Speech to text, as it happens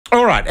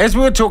Right, as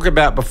we were talking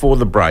about before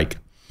the break,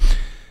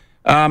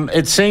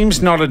 it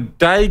seems not a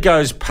day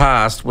goes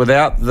past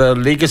without the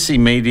legacy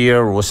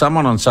media or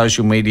someone on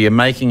social media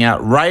making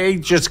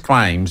outrageous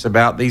claims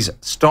about these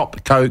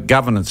stop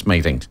co-governance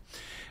meetings.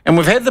 And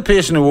we've had the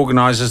person who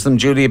organises them,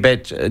 Julian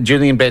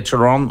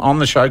Batchelor, on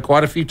the show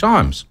quite a few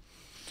times.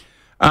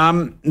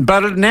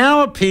 But it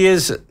now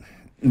appears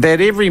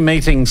that every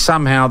meeting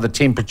somehow the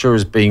temperature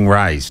is being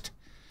raised.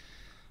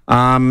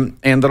 And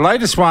the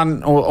latest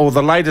one, or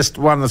the latest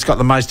one that's got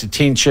the most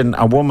attention,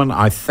 a woman,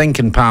 I think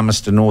in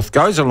Palmerston North,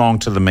 goes along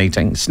to the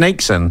meeting,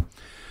 sneaks in,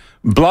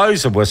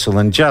 blows a whistle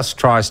and just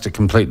tries to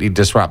completely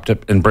disrupt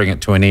it and bring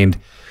it to an end.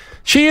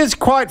 She is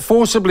quite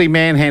forcibly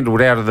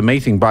manhandled out of the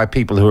meeting by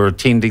people who are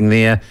attending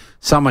there.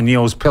 Someone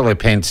yells, "Pull her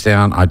pants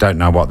down." I don't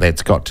know what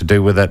that's got to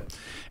do with it.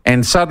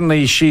 And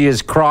suddenly she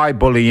is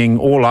cry-bullying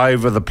all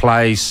over the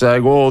place,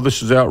 saying, "Oh,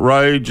 this is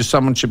outrageous,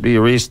 someone should be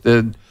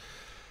arrested."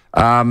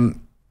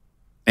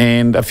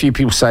 And a few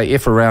people say,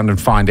 "F around and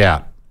find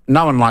out."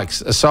 No one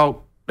likes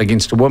assault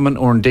against a woman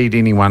or indeed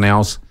anyone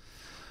else.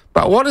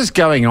 But what is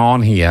going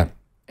on here?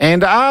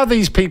 And are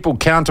these people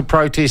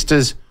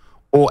counter-protesters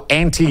or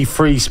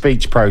anti-free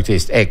speech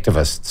protest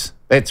activists?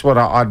 That's what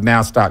I'd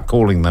now start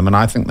calling them, and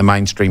I think the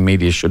mainstream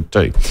media should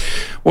too.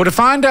 Well, to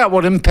find out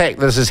what impact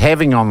this is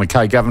having on the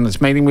co-governance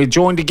meeting, we're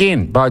joined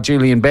again by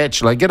Julian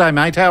Batchelor. G'day,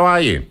 mate. How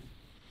are you?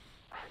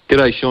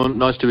 G'day, Sean.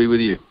 Nice to be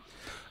with you.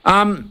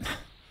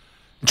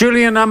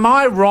 Julian, am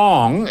I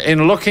wrong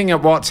in looking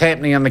at what's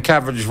happening and the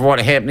coverage of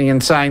what's happening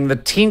and saying the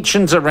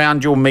tensions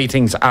around your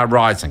meetings are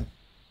rising?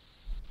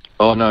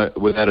 Oh, no,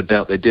 without a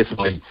doubt, they're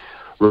definitely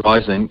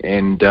rising,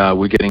 and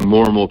we're getting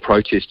more and more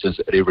protesters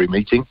at every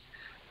meeting.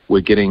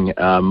 We're getting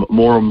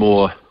more and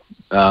more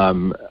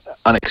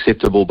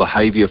unacceptable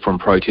behaviour from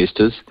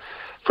protesters.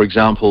 For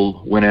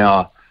example, when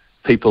our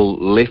people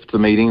left the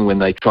meeting, when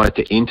they tried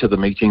to enter the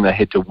meeting, they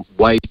had to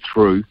wade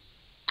through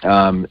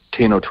 10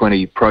 or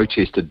 20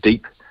 protesters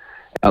deep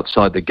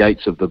outside the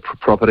gates of the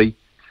property,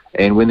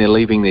 and when they're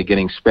leaving, they're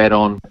geting spat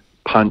on,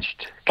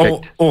 punched,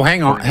 kicked. Oh,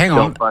 hang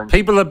on.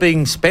 People are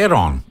being spat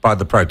on by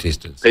the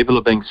protesters. People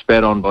are being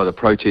spat on by the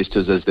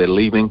protesters as they're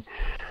leaving.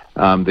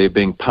 They're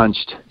being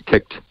punched,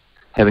 kicked,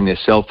 having their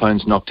cell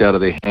phones knocked out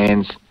of their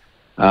hands.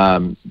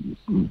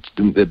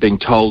 They're being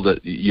told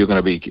that we're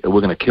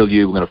going to kill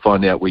you, we're going to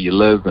find out where you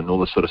live, and all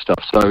this sort of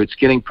stuff. So it's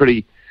getting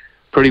pretty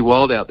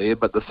wild out there.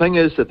 But the thing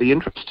is that the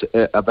interest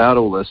about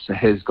all this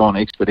has gone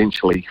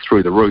exponentially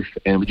through the roof.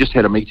 And we just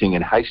had a meeting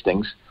in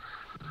Hastings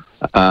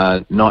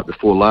night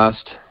before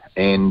last,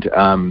 and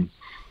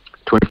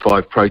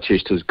 25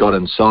 protesters got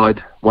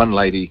inside. One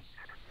lady,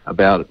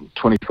 about a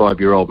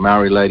 25-year-old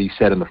Maori lady,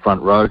 sat in the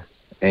front row,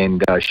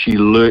 and she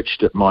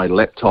lurched at my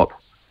laptop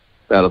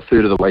about a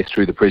third of the way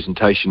through the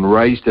presentation,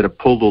 raised it,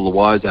 pulled all the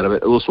wires out of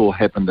it. This all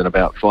happened in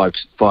about five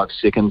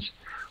seconds,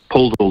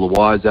 pulled all the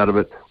wires out of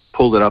it,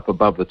 pulled it up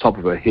above the top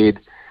of her head,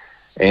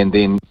 and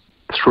then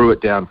threw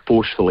it down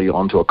forcefully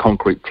onto a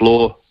concrete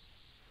floor,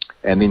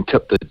 and then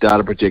tipped the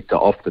data projector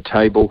off the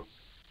table,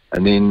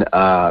 and then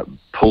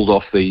pulled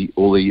off I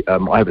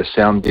have a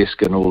sound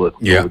desk and all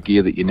the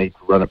gear that you need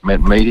to run a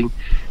meeting.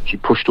 She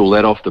pushed all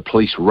that off. The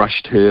police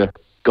rushed her,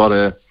 got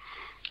her,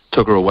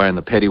 took her away in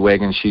the paddy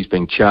wagon. She's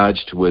being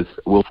charged with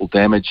willful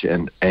damage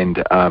and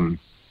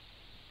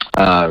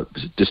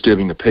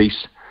disturbing the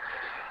peace.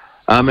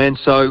 And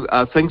so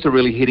things are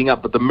really heating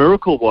up. But the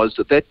miracle was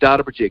that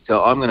data projector,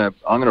 I'm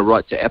gonna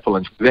write to Apple,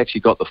 and we've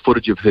actually got the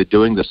footage of her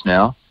doing this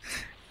now.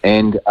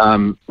 And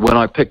when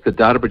I picked the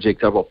data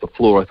projector up off the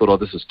floor, I thought, oh,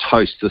 this is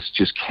toast. This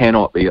just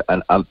cannot be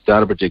a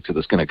data projector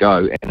that's going to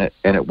go. And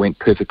it went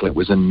perfectly. It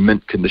was in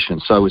mint condition.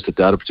 So was the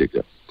data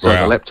projector. So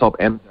the laptop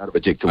and the data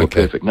projector were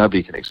perfect.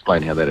 Nobody can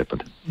explain how that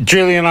happened.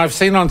 Julian, I've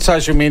seen on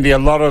social media a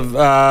lot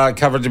of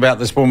coverage about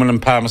this woman in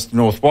Palmerston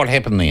North. What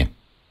happened there?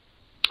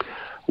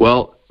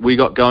 Well, we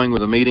got going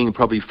with a meeting.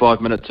 Probably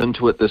 5 minutes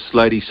into it, this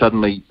lady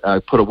suddenly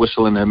put a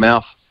whistle in her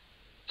mouth,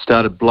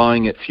 started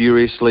blowing it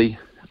furiously.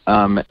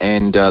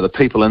 And the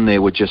people in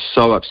there were just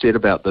so upset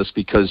about this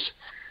because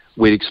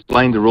we'd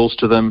explained the rules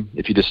to them.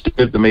 If you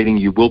disturb the meeting,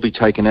 you will be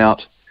taken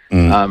out.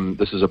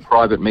 This is a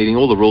private meeting.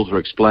 All the rules were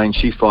explained.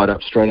 She fired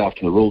up straight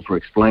after the rules were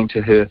explained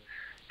to her.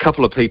 A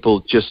couple of people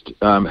just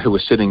who were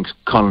sitting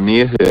kind of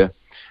near her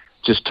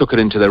just took it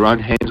into their own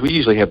hands. We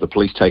usually have the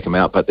police take them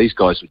out, but these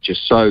guys were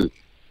just so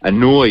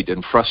annoyed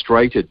and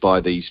frustrated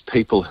by these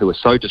people who are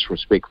so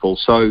disrespectful,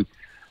 so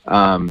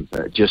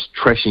just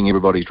trashing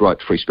everybody's right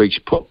to free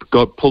speech.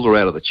 Pulled her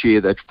out of the chair.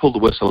 They pulled the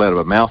whistle out of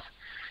her mouth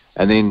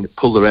and then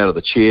pulled her out of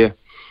the chair.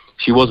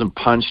 She wasn't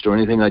punched or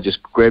anything. They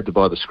just grabbed her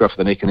by the scruff of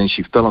the neck, and then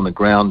she fell on the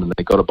ground, and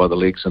they got her by the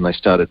legs, and they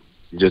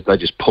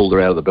just pulled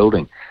her out of the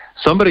building.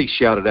 Somebody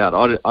shouted out.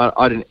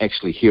 I didn't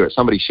actually hear it.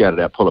 Somebody shouted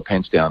out, "Pull her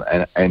pants down,"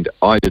 and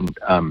I didn't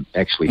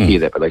actually hear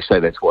that, but they say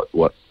that's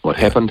what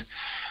happened.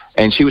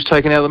 And she was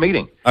taken out of the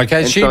meeting.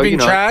 Okay, has she been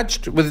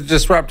charged with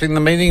disrupting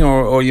the meeting,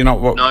 or you're not?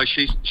 What? No,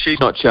 she's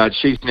not charged.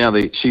 She's now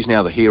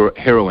the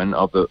heroine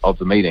of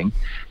the meeting.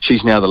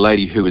 She's now the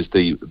lady who is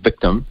the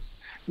victim,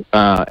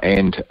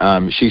 and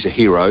she's a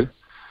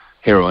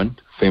heroine,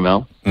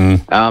 female,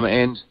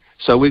 and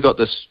So we got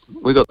this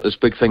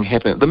big thing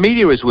happening. The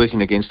media is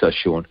working against us,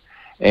 Sean,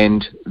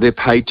 and they're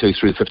paid to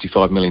through the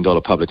 $55 million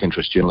public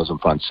interest journalism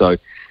fund. So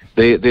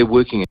they're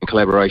working in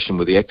collaboration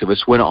with the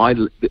activists. When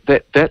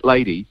that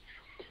lady,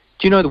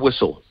 do you know the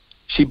whistle?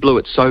 She blew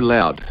it so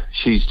loud,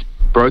 she's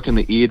broken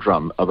the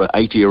eardrum of an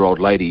 80-year-old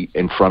lady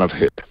in front of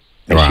her,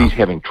 and wow. She's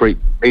having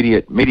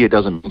treatment. Media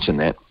doesn't mention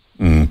that.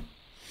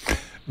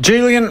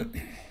 Julian,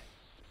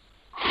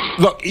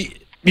 look,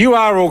 you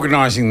are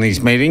organising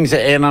these meetings,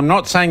 and I'm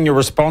not saying you're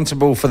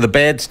responsible for the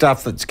bad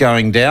stuff that's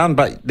going down,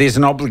 but there's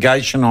an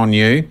obligation on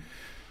you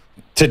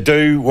to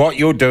do what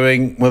you're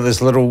doing with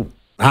as little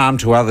harm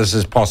to others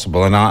as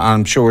possible. And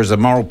I'm sure as a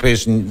moral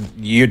person,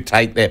 you'd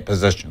take that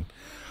position.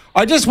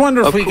 I just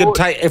wonder if we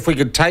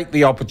could take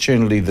the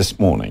opportunity this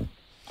morning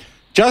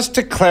just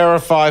to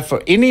clarify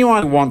for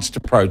anyone who wants to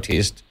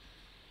protest,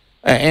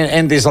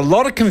 and there's a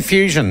lot of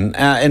confusion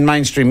in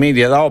mainstream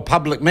media,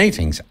 public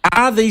meetings.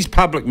 Are these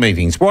public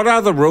meetings? What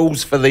are the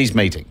rules for these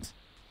meetings?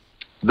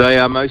 They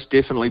are most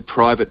definitely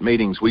private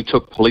meetings. We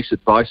took police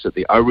advice at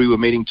the Orewa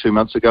meeting 3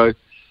 months ago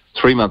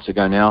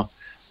now.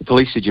 The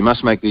police said you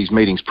must make these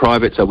meetings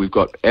private, so we've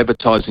got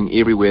advertising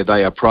everywhere.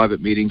 They are private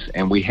meetings,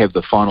 and we have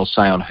the final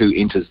say on who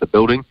enters the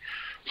building.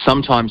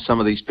 Sometimes some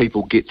of these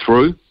people get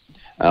through,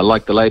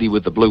 like the lady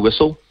with the blue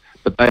whistle,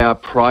 but they are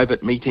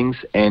private meetings,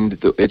 and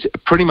it's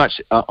pretty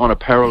much on a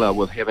parallel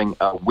with having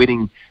a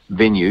wedding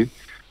venue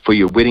for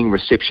your wedding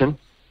reception.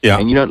 Yeah.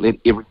 And you don't let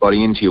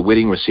everybody into your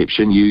wedding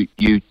reception.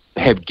 You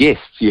have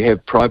guests. You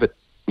have private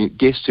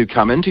guests who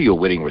come into your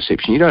wedding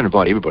reception. You don't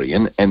invite everybody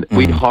in, and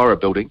we hire a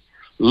building.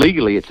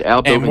 Legally, it's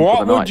our building. And what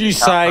for the night. would you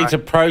say to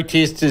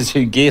protesters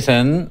who get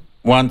in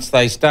once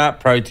they start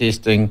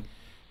protesting?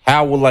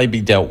 How will they be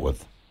dealt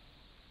with?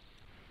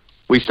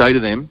 We say to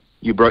them,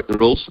 "You broke the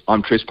rules.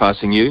 I'm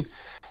trespassing you,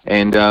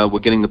 and we're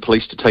getting the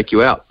police to take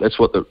you out." That's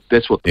what the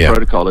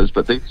protocol is.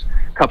 But these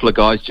couple of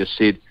guys just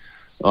said,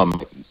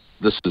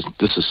 "This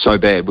is so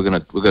bad.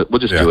 We'll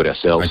just do it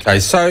ourselves." Okay,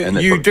 so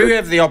you do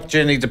have the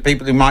opportunity to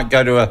people who might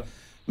go to a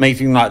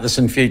meeting like this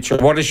in future.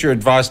 What is your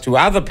advice to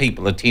other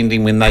people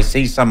attending when they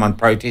see someone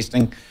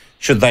protesting?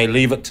 Should they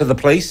leave it to the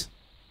police?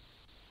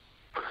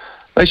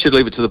 They should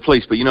leave it to the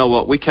police, but you know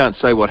what? We can't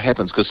say what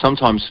happens, because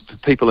sometimes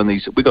people in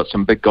these, we've got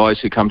some big guys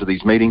who come to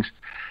these meetings,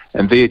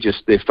 and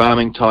they're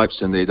farming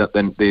types, and they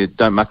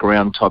don't muck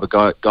around type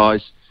of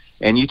guys.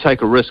 And you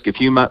take a risk. If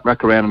you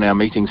muck around in our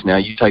meetings now,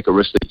 you take a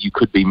risk that you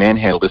could be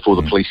manhandled before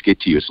the police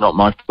get to you. It's not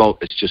my fault.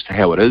 It's just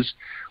how it is.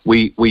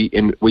 We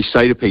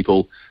say to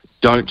people,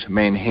 don't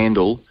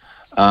manhandle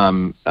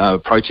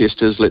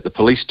protesters. Let the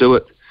police do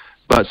it.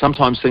 But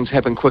sometimes things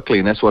happen quickly,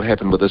 and that's what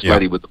happened with this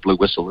lady with the blue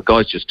whistle. The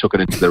guys just took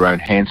it into their own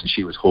hands, and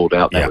she was hauled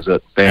out. That was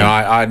it. Bam.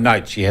 I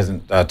note she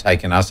hasn't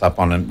taken us up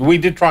on it. We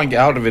did try and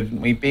get hold of it,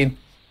 didn't we, Ben?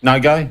 No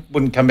go?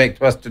 Wouldn't come back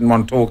to us, didn't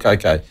want to talk?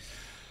 Okay.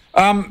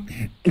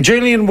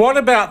 Julian, what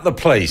about the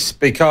police?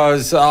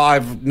 Because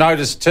I've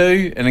noticed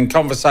too, and in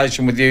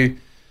conversation with you,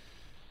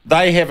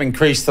 they have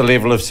increased the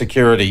level of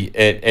security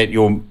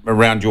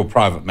around your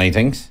private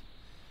meetings.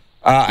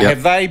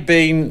 Have they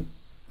been...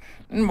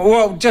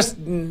 Well, just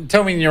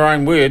tell me in your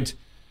own words,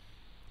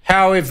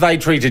 how have they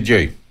treated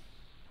you?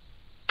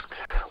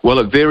 Well,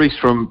 it varies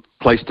from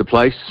place to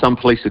place. Some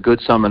police are good,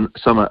 some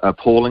are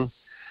appalling.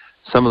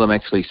 Some of them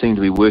actually seem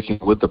to be working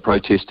with the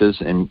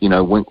protesters and,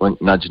 wink,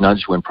 wink, nudge,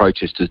 nudge when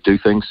protesters do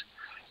things.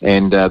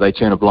 And they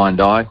turn a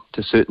blind eye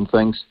to certain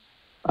things.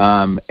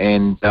 For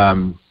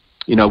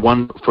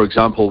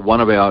example, one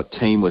of our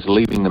team was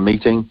leaving the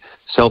meeting.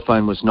 Cell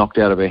phone was knocked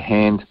out of her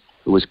hand.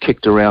 It was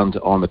kicked around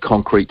on the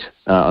concrete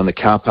on the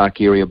car park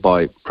area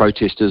by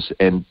protesters,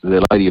 and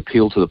the lady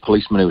appealed to the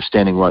policeman who was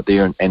standing right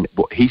there, and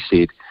what he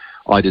said,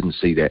 "I didn't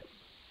see that,"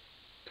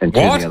 and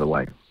turned the other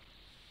way.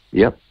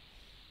 Yep.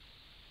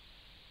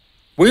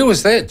 Where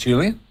was that,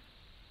 Julian?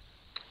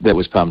 That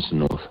was Palmerston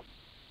North.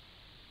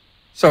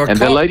 So,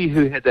 the lady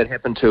who had that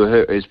happen to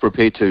her is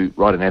prepared to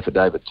write an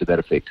affidavit to that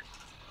effect.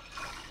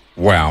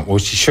 Wow. Well,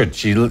 she should.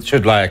 She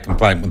should lay a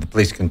complaint with the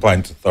Police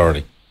Complaints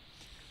Authority.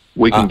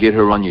 We can get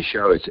her on your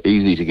show. It's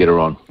easy to get her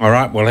on. All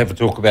right, we'll have a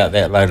talk about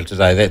that later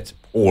today. That's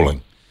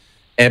appalling.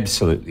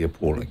 Absolutely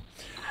appalling.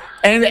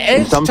 And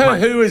as to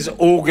who is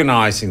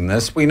organising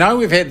this, we know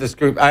we've had this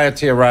group,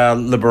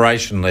 Aotearoa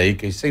Liberation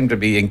League, who seem to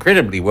be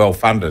incredibly well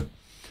funded.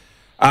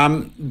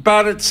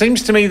 But it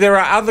seems to me there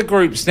are other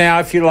groups now,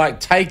 if you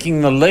like,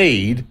 taking the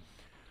lead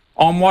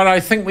on what I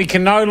think we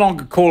can no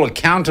longer call a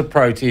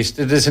counter-protest.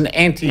 It is an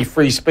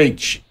anti-free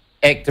speech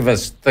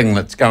activist thing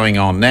that's going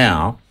on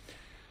now.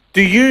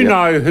 Do you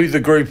know who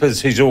the group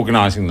is who's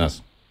organising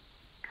this?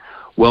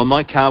 Well,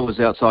 my car was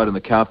outside in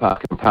the car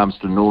park in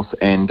Palmerston North,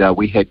 and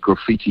we had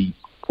graffiti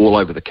all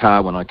over the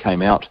car when I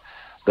came out.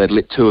 They'd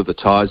let 2 of the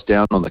tyres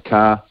down on the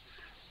car,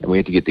 and we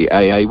had to get the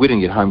AA. We didn't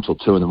get home till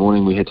 2 in the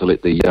morning. We had to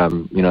let the,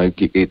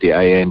 get the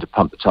AA in to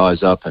pump the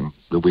tyres up, and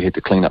we had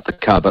to clean up the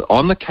car. But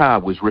on the car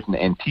was written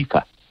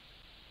Antifa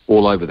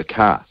all over the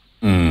car.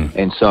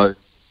 And so...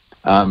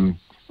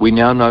 we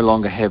now no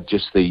longer have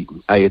just the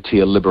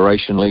Aotearoa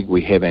Liberation League.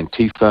 We have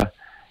Antifa,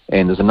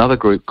 and there's another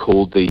group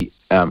called the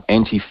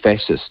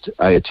anti-fascist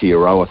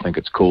Aotearoa, I think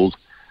it's called,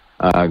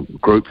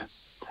 group.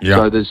 Yeah.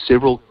 So there's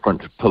several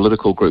different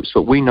political groups,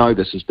 but we know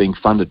this is being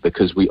funded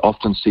because we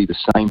often see the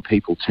same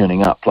people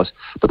turning up. But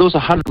there was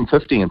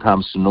 150 in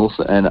Palmerston North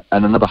and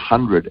another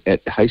 100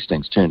 at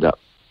Hastings turned up.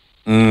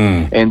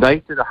 And they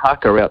did a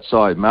haka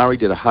outside. Maori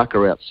did a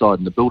haka outside,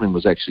 and the building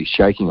was actually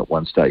shaking at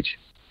one stage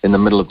in the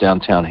middle of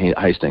downtown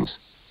Hastings.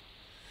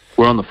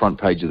 We're on the front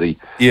page of the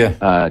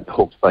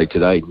Hawke's Bay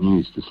Today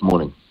news this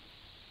morning.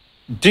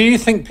 Do you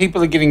think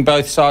people are getting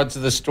both sides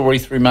of the story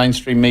through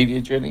mainstream media,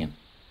 Julian?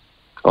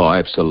 Oh,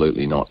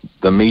 absolutely not.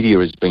 The media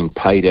has been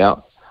paid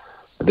out.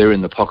 They're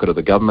in the pocket of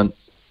the government.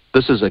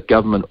 This is a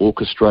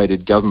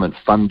government-orchestrated,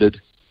 government-funded,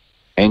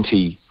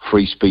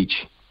 anti-free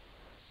speech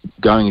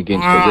going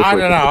against the rhetoric. I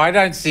don't know. I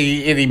don't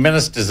see any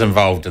ministers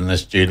involved in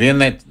this, Julian.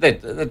 That's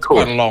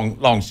quite a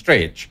long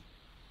stretch.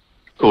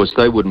 Of course,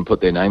 they wouldn't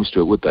put their names to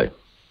it, would they?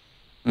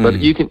 But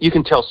you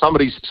can tell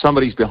somebody's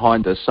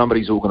behind this,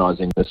 somebody's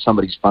organising this,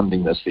 somebody's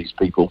funding this. These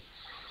people,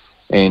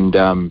 and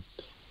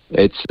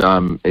it's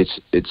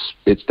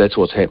that's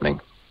what's happening.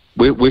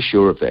 We're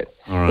sure of that.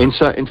 Right. And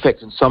so, in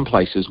fact, in some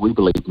places, we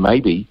believe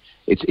maybe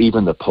it's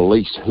even the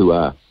police who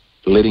are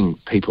letting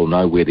people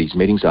know where these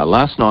meetings are.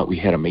 Last night we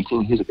had a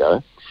meeting. Here's a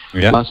go.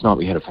 Yeah. Last night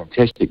we had a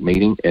fantastic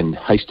meeting in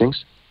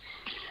Hastings.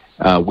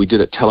 We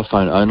did it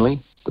telephone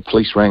only. The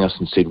police rang us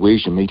and said,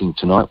 "Where's your meeting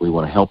tonight? We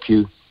want to help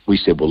you." We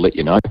said, "We'll let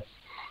you know."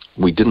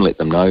 We didn't let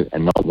them know,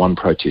 and not one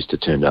protester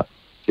turned up.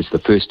 It's the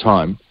first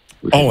time.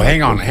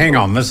 Hang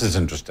on. This is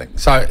interesting.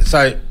 So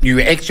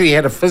you actually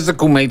had a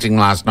physical meeting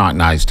last night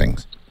in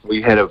Hastings?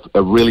 We had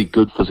a really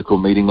good physical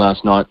meeting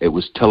last night. It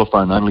was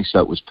telephone only, so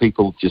it was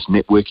people just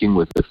networking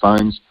with their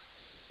phones.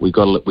 We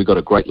got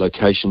a great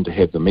location to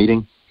have the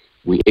meeting.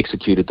 We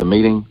executed the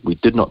meeting. We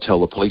did not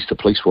tell the police. The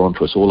police were on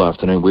to us all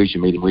afternoon. Where's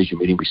your meeting? Where's your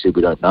meeting? We said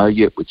we don't know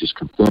yet. We're just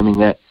confirming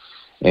that.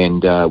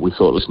 And we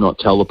thought, let's not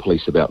tell the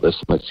police about this.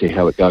 Let's see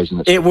how it goes.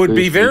 And it would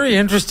be very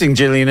interesting,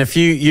 Julian, if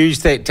you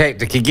use that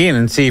tactic again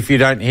and see if you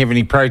don't have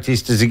any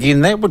protesters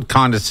again. That would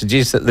kind of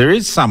suggest that there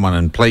is someone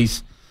in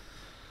police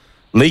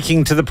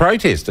leaking to the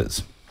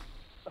protesters.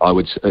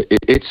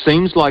 It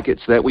seems like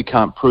it's that. We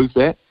can't prove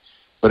that,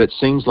 but it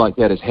seems like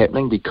that is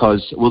happening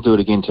because we'll do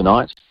it again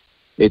tonight.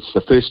 It's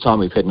the first time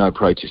we've had no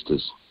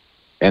protesters,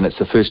 and it's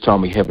the first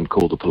time we haven't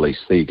called the police.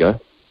 There you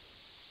go.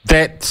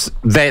 That's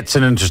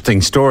an interesting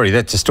story.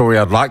 That's a story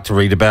I'd like to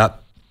read about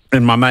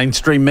in my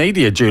mainstream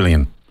media,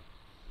 Julian.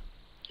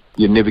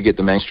 You never get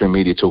the mainstream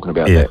media talking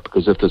about that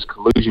because if there's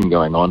collusion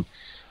going on,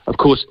 of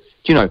course,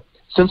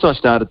 since I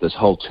started this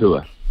whole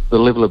tour, the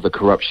level of the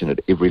corruption at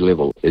every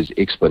level is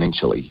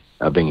exponentially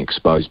being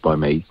exposed by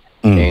me,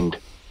 and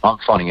I'm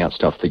finding out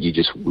stuff that you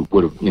just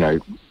would have,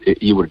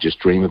 you would have just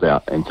dreamed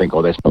about and think,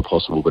 oh, that's not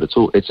possible, but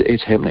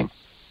it's happening.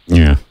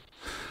 Yeah.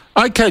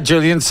 Okay,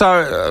 Julian,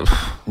 so,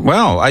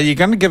 are you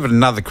going to give it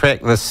another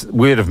crack, this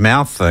word of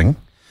mouth thing?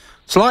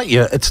 It's like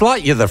you're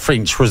the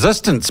French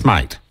resistance,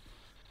 mate.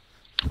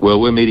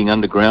 Well, we're meeting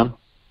underground,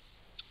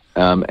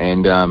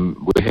 and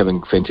we're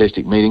having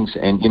fantastic meetings,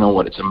 and you know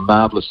what, it's a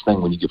marvellous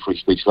thing when you get free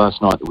speech.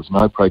 Last night there was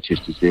no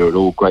protesters there at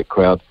all, great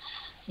crowd,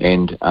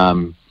 and,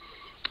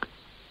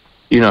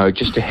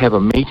 just to have a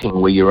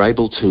meeting where you're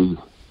able to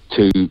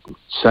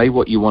say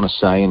what you want to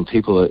say and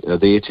people are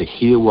there to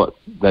hear what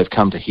they've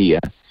come to hear,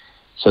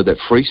 so that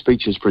free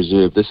speech is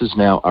preserved. This is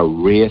now a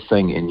rare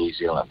thing in New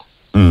Zealand.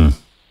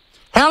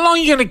 How long are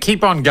you going to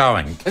keep on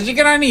going? Because you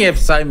can only have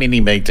so many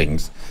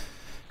meetings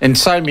in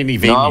so many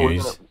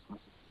venues.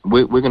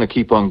 No, we're going to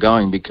keep on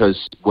going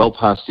because well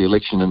past the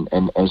election,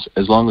 and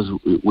as long as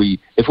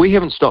if we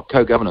haven't stopped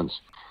co-governance,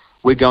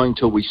 we're going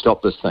till we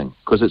stop this thing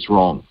because it's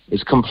wrong.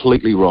 It's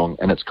completely wrong,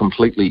 and it's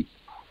completely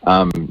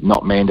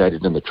not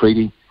mandated in the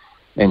treaty.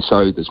 And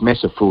so there's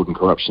massive fraud and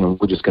corruption, and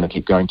we're just going to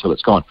keep going till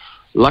it's gone.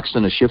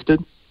 Luxton has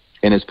shifted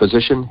in his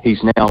position.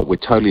 We're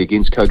totally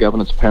against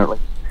co-governance, apparently.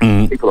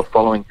 People are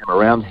following him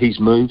around. He's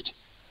moved,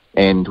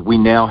 and we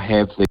now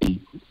have the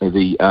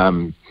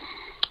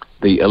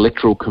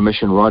Electoral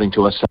Commission writing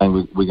to us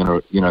saying we're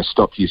going to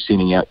stop you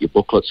sending out your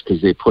booklets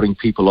because they're putting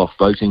people off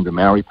voting, the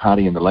Maori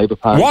Party and the Labour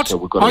Party. What? So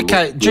we've got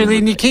okay,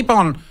 Julian, you keep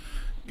on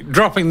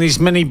dropping these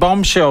mini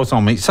bombshells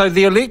on me. So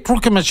the Electoral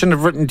Commission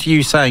have written to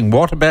you saying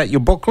what about your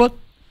booklet?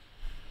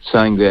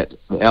 Saying that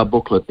our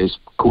booklet is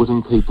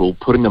causing people,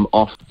 putting them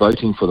off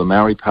voting for the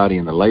Maori Party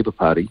and the Labour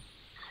Party,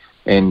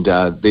 and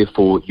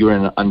therefore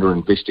you're under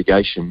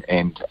investigation.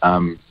 And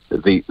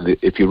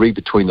if you read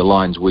between the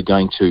lines, we're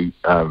going to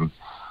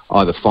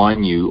either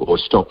fine you or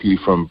stop you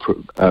from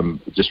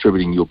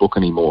distributing your book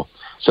anymore.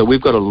 So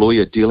we've got a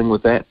lawyer dealing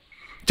with that.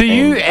 Do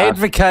you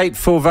advocate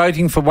for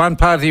voting for one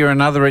party or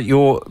another at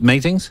your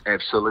meetings?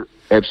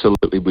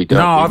 Absolutely, we don't.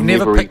 No, I've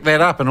never picked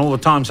that up in all the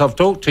times I've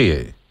talked to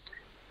you.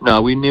 No,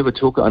 we never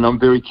talk, and I'm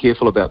very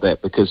careful about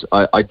that because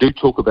I do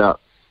talk about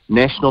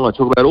National. I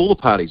talk about all the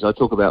parties. I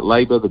talk about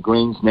Labour, the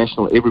Greens,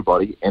 National,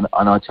 everybody, and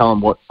I tell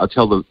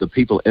them the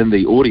people in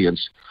the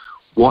audience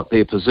what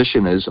their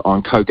position is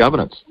on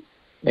co-governance,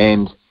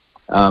 and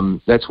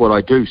that's what I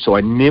do. So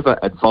I never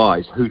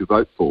advise who to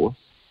vote for,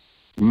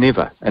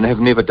 never, and have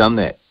never done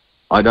that.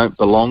 I don't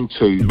belong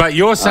to... But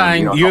you're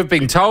saying you've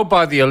been told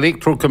by the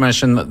Electoral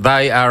Commission that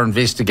they are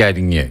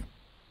investigating you.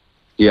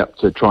 Yeah,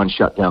 to try and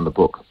shut down the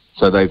book.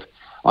 So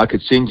I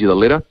could send you the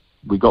letter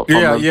we got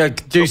from them. Yeah,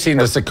 do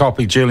send us a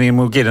copy, Julian.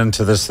 We'll get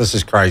into this. This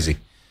is crazy.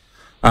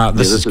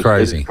 This is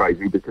crazy. This is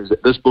crazy because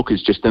this book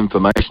is just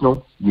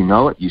informational. You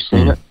know it. You've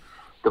seen it.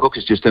 The book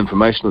is just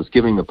informational. It's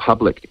giving the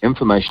public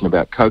information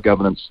about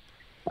co-governance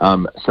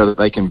so that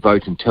they can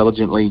vote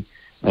intelligently.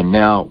 And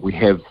now we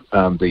have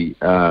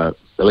the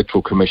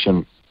Electoral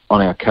Commission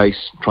on our case,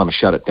 trying to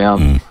shut it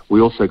down. We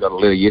also got a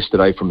letter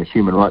yesterday from the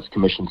Human Rights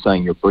Commission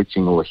saying you're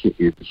breaching all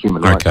the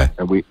human rights.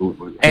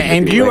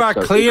 And you are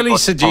clearly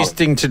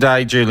suggesting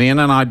today, Julian,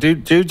 and I do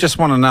just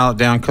want to nail it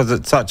down because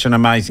it's such an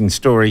amazing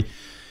story,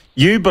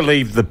 you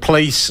believe the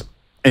police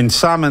in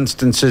some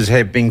instances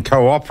have been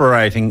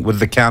cooperating with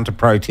the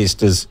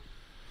counter-protesters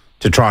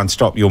to try and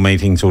stop your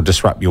meetings or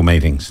disrupt your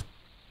meetings.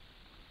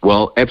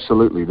 Well,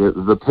 absolutely.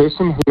 The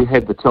person who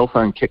had the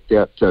telephone kicked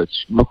out,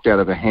 knocked out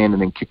of her hand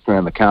and then kicked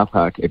around the car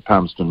park at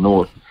Palmerston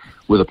North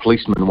with a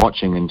policeman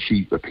watching, and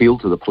she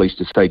appealed to the police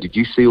to say, did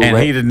you see all that?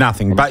 And he did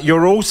nothing. But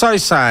you're also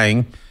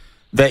saying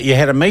that you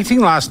had a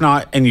meeting last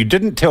night and you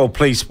didn't tell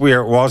police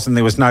where it was and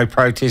there was no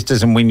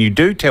protesters, and when you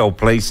do tell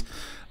police,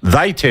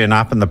 they turn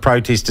up and the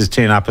protesters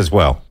turn up as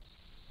well.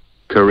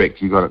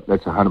 Correct. You got it.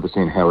 That's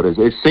 100% how it is.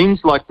 It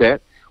seems like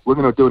that. We're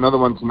going to do another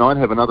one tonight,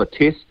 have another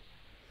test.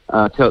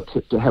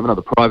 To have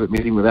another private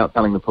meeting without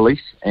telling the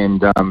police,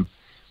 and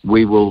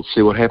we will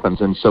see what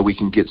happens, and so we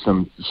can get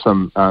some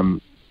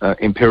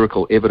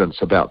empirical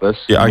evidence about this.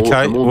 Yeah,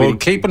 okay. We'll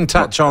keep in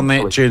touch on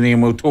that,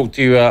 Julian. We'll talk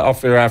to you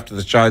off air after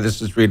the show.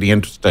 This is really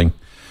interesting.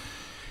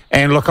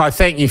 And look, I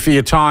thank you for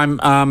your time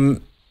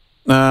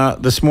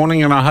this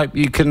morning, and I hope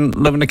you can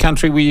live in a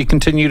country where you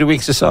continue to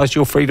exercise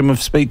your freedom of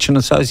speech and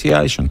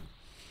association.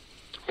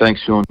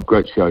 Thanks, Sean.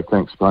 Great show.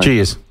 Thanks. Bye.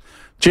 Cheers.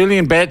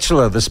 Julian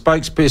Batchelor, the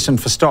spokesperson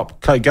for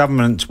Stop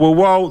Co-Governance.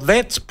 Well,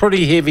 that's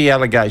pretty heavy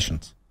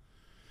allegations.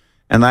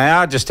 And they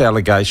are just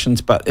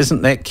allegations, but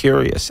isn't that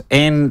curious?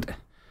 And,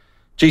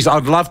 geez,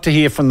 I'd love to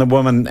hear from the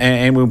woman,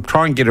 and we'll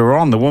try and get her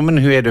on, the woman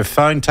who had her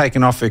phone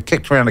taken off her,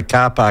 kicked around a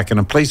car park,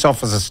 and a police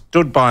officer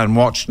stood by and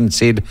watched and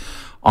said,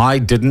 I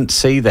didn't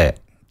see that.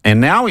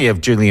 And now we have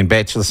Julian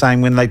Batchelor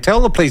saying when they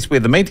tell the police where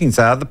the meetings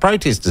are, the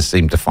protesters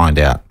seem to find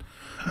out.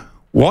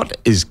 What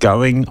is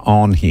going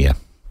on here?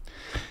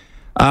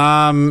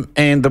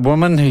 And the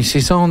woman who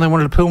says, oh, they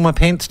wanted to pull my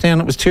pants down.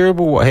 It was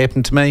terrible what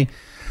happened to me.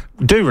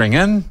 Do ring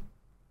in.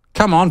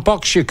 Come on,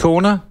 box your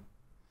corner.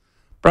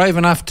 Brave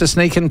enough to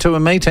sneak into a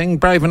meeting.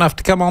 Brave enough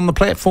to come on the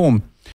platform.